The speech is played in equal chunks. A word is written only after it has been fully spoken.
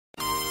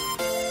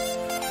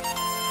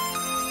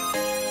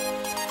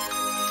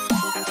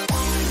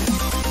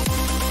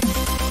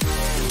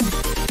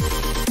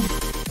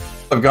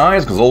up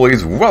guys, as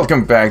always,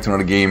 welcome back to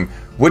another game,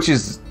 which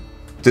is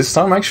this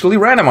time actually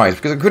randomized,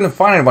 because I couldn't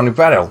find anyone to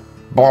battle.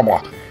 Blah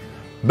blah.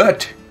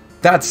 But,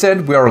 that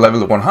said, we are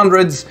level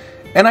 100s,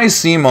 and I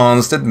see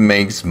mons that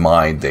makes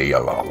my day a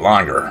lot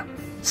longer.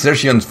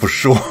 Sessions for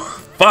sure.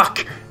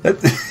 Fuck!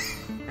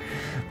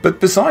 But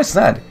besides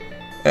that,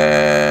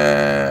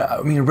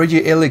 I mean,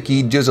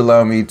 Regieleki does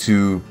allow me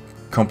to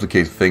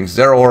complicate things.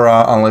 Their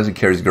aura, unless it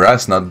carries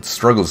grass, not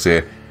struggles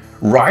here.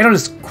 RHYDON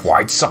is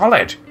quite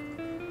solid.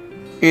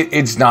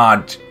 It's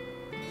not...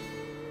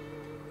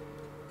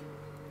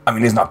 I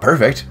mean, it's not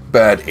perfect,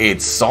 but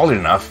it's solid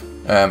enough.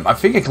 I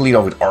think I can lead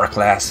off with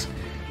R-Class,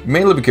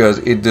 mainly because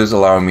it does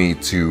allow me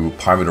to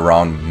pivot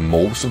around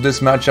most of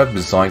this matchup,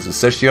 besides the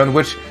Session,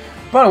 which,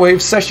 by the way,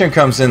 if Session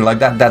comes in like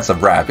that, that's a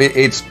wrap.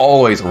 It's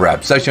always a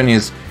wrap. Session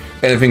is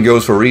anything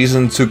goes for a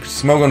reason. Took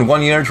Smogon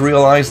 1 year to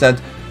realize that,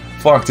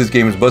 fuck, this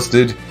game is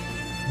busted,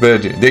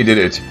 but they did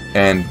it,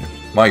 and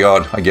my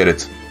god, I get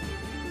it.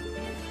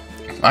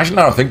 Actually,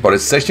 now I think about it,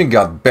 Session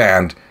got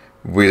banned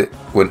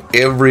when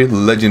every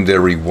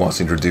legendary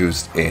was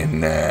introduced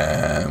in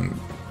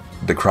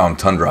the Crown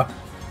Tundra.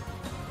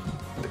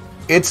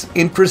 It's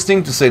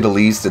interesting to say the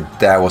least that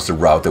that was the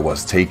route that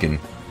was taken.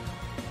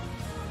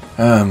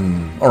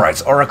 Alright,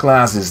 so Aura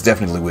Class is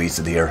definitely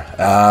wasted here.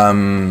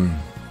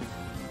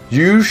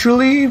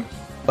 Usually,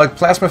 like,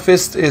 Plasma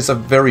Fist is a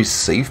very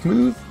safe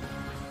move.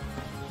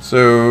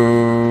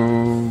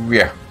 So,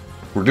 yeah,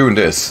 we're doing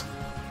this.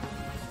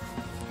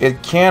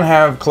 It can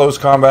have close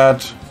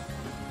combat.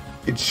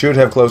 It should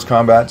have close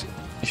combat.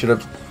 It should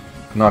have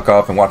knock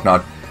off and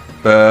whatnot.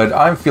 But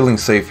I'm feeling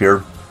safe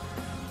here.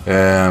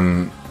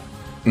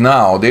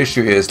 Now, the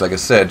issue is, like I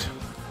said,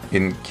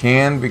 it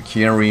can be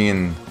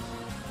carrying...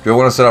 Do I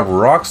want to set up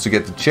rocks to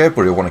get the chip,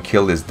 or do I want to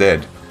kill this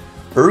dead?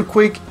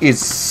 Earthquake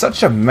is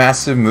such a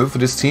massive move for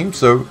this team,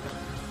 so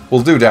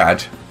we'll do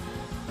that.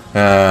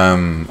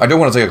 I don't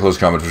want to take a close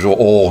combat for sure.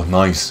 Oh,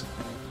 nice.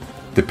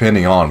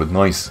 Depending on, but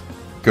nice.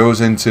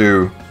 Goes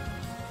into...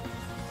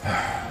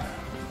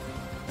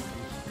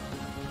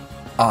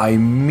 I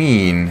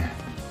mean...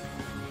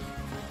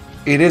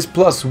 It is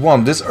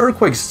 +1. This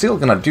Earthquake's still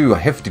gonna do a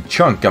hefty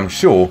chunk, I'm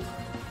sure.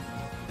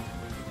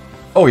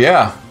 Oh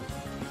yeah.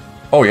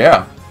 Oh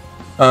yeah.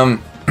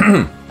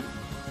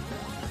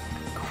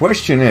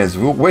 Question is,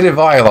 with a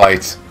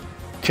Violite,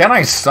 can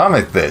I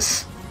summit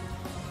this?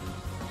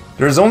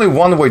 There's only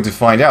one way to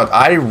find out.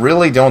 I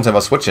really don't have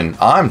a switch in.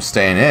 I'm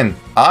staying in.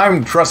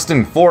 I'm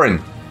trusting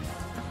foreign.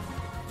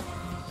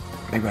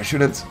 Maybe I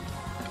shouldn't.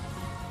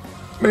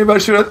 Maybe I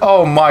shouldn't.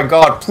 Oh my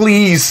god,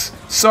 please.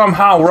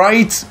 Somehow,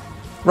 right?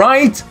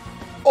 Right?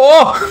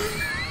 Oh!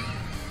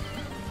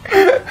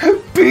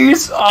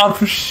 Piece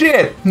of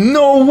shit!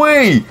 No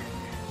way!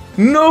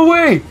 No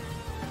way!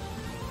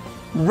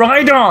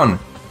 RHYDON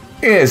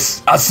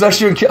is a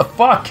session kill.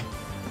 Fuck!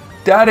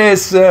 That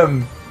is,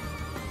 hell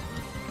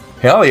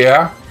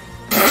yeah!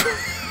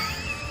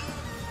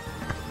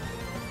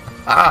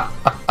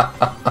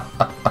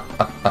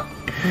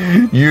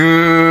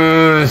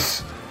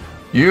 Yes!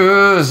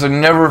 Yes! I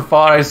never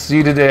thought I'd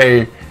see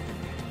today.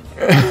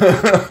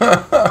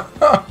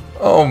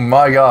 Oh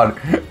my god.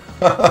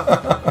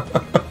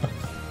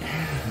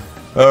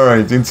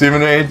 Alright,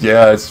 intimidate?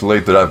 Yeah, it's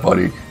late to that,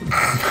 buddy.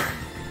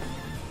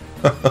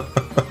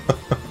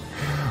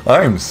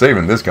 I am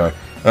saving this guy.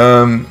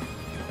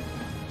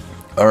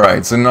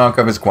 Alright, so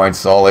knockup is quite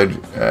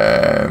solid.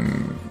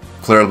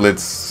 Flare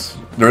Blitz,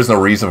 there is no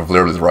reason for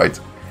Flare Blitz, right?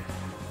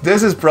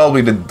 This is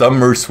probably the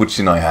dumber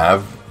switching I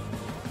have,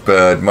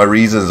 but my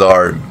reasons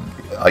are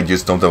I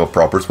just don't have a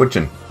proper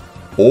switching.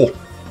 Oh!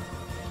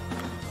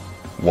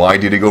 Why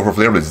did he go for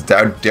Flare Blitz?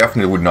 That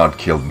definitely would not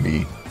kill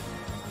me.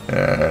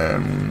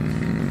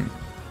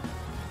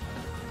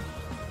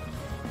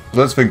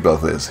 Let's think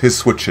about this. His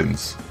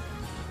switch-ins.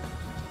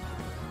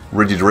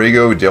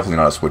 Regidrago, definitely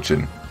not a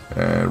switch-in.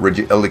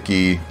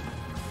 Regieleki,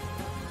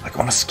 like,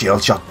 on a scale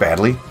shot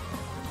badly.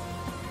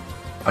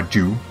 I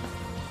do.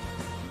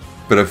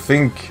 But I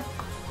think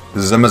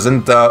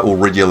Zamazenta or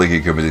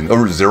Regieleki comes in,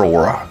 or Zero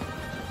Aura.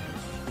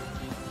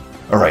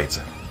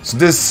 Alright, so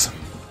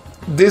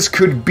this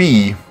could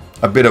be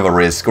a bit of a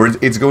risk, or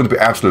it's going to be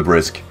absolute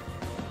risk.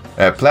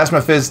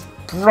 Plasma Fist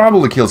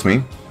probably kills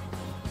me,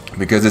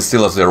 because it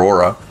still has Zero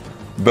Aura.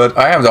 But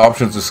I have the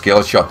option to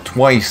scale shot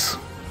twice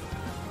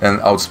and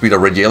outspeed a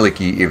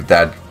Regieleki if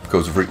that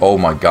goes free. Oh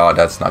my god,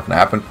 that's not gonna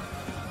happen.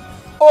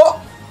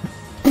 Oh!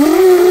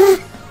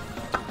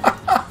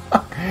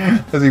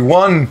 As he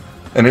won,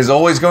 and there's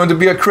always going to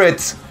be a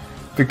crit,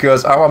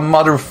 because I'm a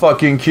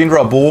motherfucking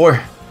Kindra boy.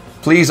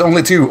 Please,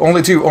 only two,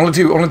 only two, only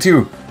two, only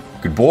two.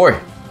 Good boy.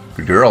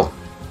 Good girl.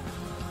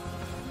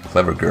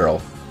 Clever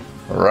girl.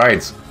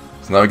 Alright, so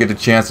now we get the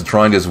chance to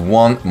try this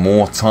one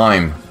more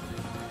time.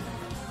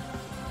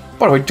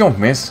 By the way, don't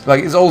miss.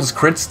 Like, it's all these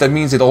crits, that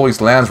means it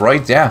always lands,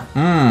 right? Yeah.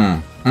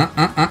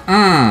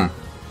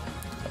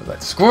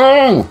 Let's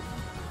go!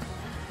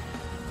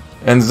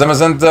 And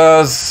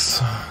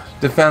Zamazenta's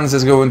defense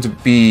is going to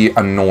be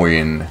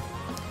annoying.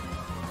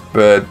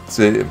 But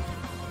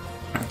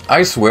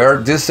I swear,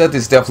 this set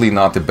is definitely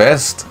not the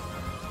best.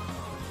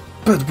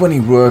 But when he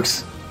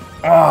works,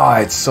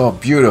 it's so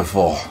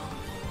beautiful.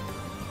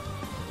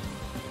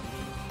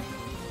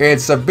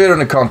 It's a bit on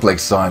the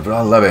complex side, but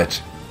I love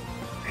it.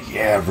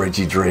 Yeah,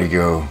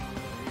 Regidrago.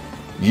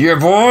 Yeah,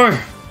 boy!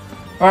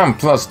 I'm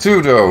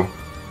 +2 though.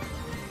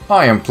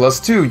 I am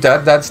 +2.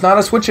 That's not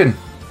a switching.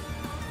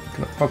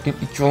 Gonna fucking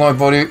eat your life,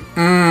 buddy.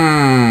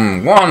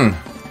 1.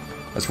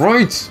 That's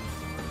right.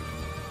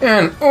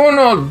 And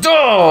uno,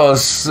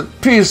 dos!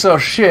 Piece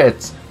of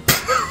shit.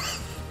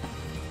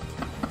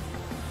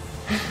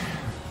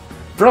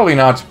 Probably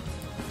not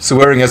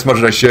swearing as much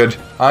as I should.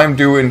 I'm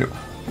doing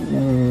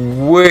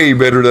way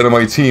better than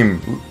my team,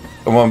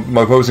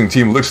 my opposing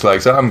team looks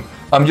like. So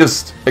I'm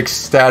just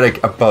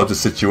ecstatic about the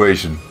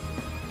situation,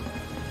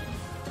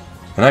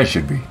 and I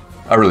should be.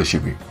 I really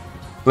should be.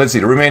 Let's see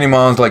the remaining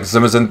mons like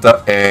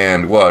Zamazenta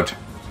and what?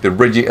 The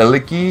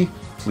Regieleki,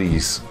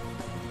 please.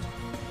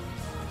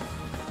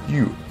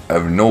 You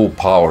have no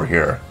power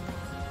here.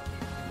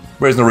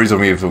 There's no reason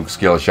for me to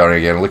scale shouting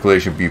again.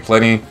 Liquidation should be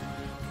plenty.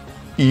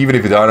 Even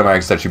if you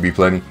Dynamax, that should be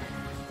plenty.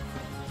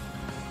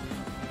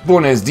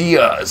 Buenos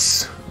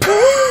dias.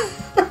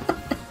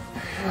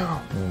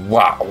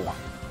 Wow.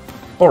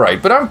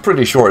 Alright, but I'm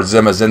pretty sure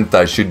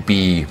Zamazenta should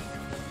be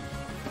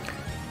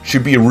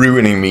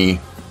ruining me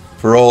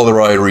for all the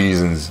right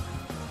reasons.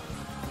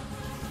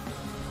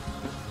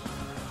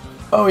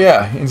 Oh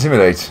yeah,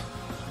 Intimidate.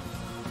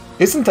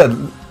 Isn't that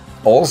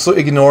also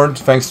ignored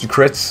thanks to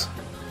crits?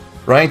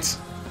 Right?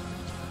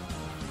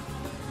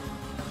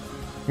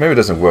 Maybe it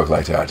doesn't work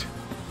like that.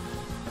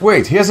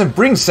 Wait, he hasn't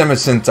bring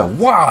Zamazenta.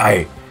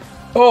 Why?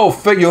 Oh,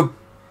 fuck you.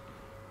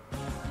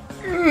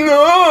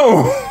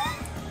 No!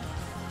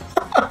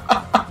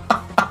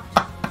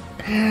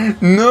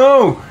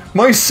 No!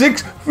 My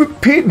 6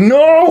 repeat.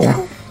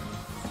 No!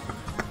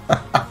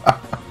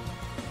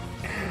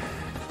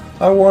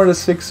 I want a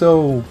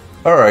 6-0.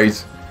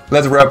 Alright,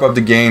 let's wrap up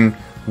the game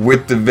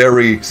with the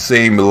very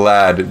same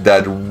lad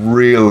that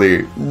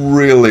really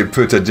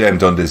put a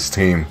dent on this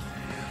team.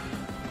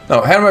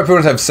 Now, had my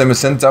opponent have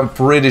Zamazenta, I'm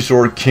pretty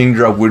sure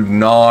Kingdra would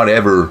not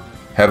ever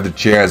have the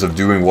chance of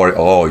doing what...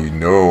 Oh, you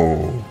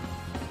know.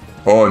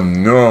 Oh,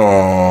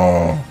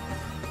 no.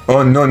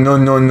 Oh,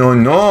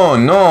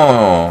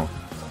 no.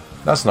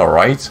 That's not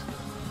right.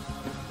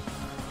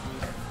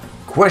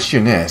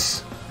 Question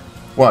is...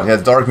 What, he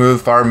has dark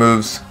moves, fire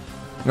moves...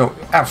 No,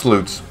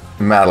 absolute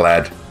mad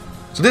lad.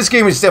 So this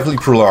game is definitely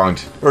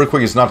prolonged.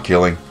 Earthquake is not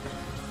killing.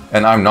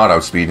 And I'm not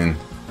outspeeding.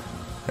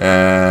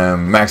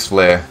 Max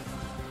Flare.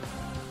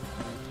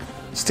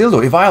 Still though,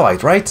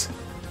 Eviolite, right?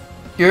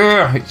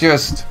 Yeah, it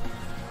just...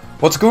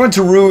 What's going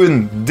to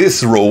ruin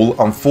this roll,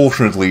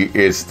 unfortunately,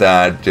 is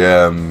that...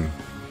 the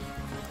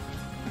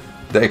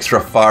extra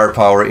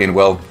firepower in,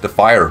 well, the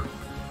fire.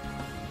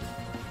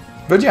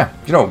 But yeah,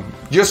 you know,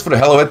 just for the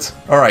hell of it.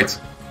 Alright,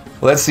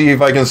 let's see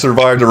if I can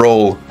survive the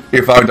roll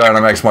if I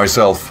Dynamax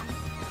myself.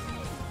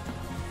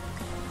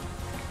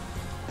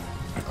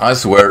 I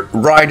swear,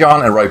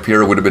 RHYDON and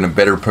Rhyperior would have been a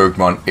better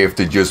Pokemon if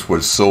they just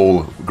were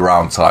sole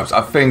ground types.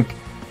 I think,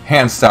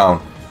 hands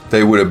down,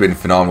 they would have been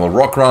phenomenal.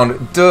 Rock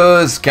Ground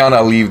does kind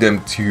of leave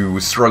them to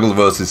struggle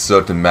versus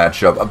certain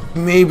matchup.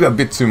 Maybe a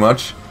bit too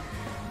much.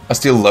 I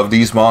still love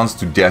these mons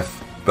to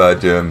death,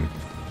 but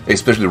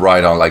especially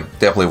RHYDON, like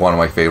definitely one of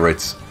my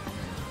favorites.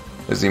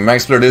 Let's see,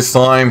 Max Flare this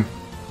time.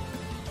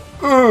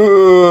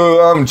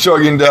 I'm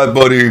chugging that,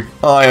 buddy.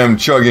 I am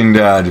chugging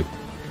that.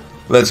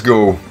 Let's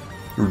go.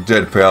 You're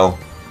dead, pal.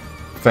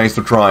 Thanks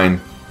for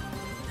trying.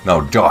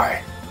 Now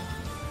die.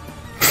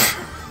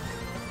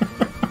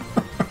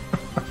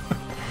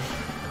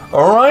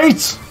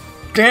 Alright.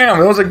 Damn,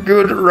 that was a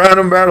good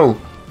random battle.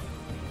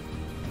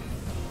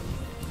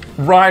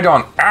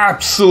 RHYDON,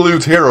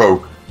 absolute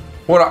hero.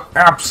 What an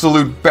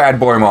absolute bad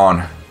boy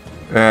mon.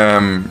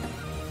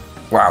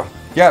 Wow.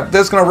 Yeah,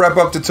 that's gonna wrap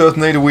up the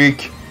Turtonator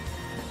week.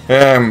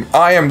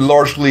 I am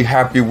largely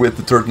happy with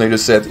the Turtonator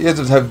set. It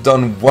has have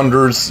done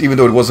wonders, even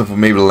though it wasn't for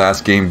maybe the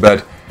last game,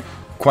 but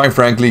quite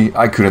frankly,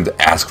 I couldn't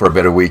ask for a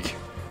better week.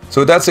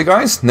 So that's it,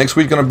 guys. Next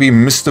week gonna be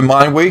Mr.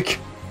 Mime week.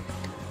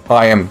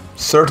 I am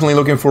certainly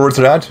looking forward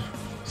to that,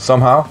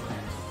 somehow.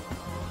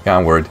 Yeah,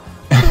 I'm worried.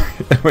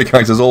 Anyway,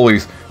 guys, as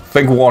always,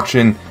 thank you for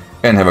watching,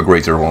 and have a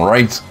great day, everyone,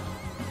 right?